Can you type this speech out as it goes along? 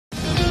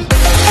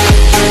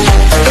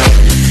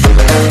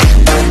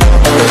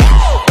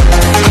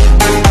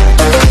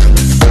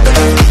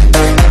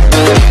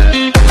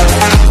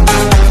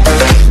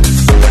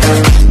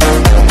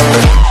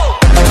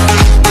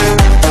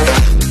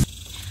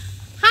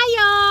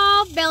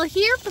Belle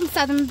here from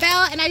Southern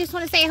Belle, and I just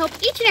want to say I hope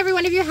each and every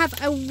one of you have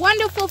a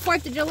wonderful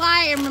 4th of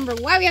July. And remember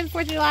why we have the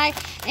 4th of July,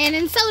 and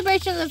in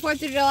celebration of the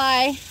 4th of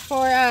July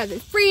for the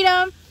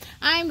freedom,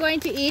 I'm going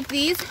to eat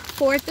these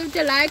 4th of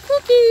July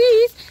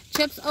cookies.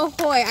 Chips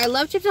Ahoy. I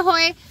love Chips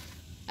Ahoy.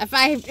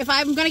 If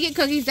I'm going to get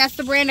cookies, that's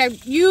the brand I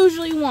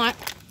usually want.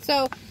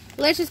 So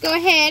let's just go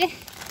ahead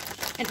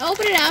and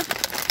open it up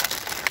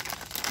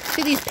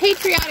to these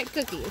patriotic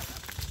cookies.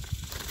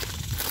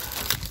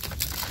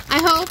 I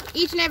hope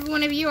each and every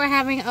one of you are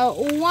having a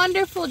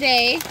wonderful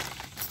day.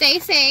 Stay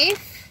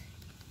safe.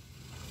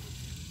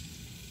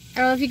 I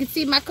don't know if you can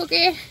see my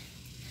cookie.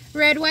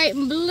 Red, white,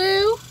 and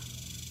blue.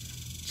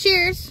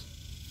 Cheers.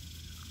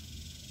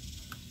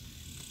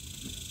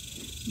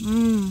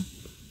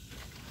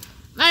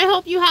 I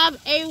hope you have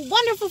a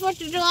wonderful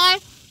 4th of July.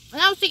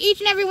 And I'll see each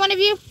and every one of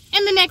you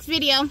in the next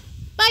video.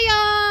 Bye,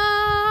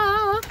 y'all.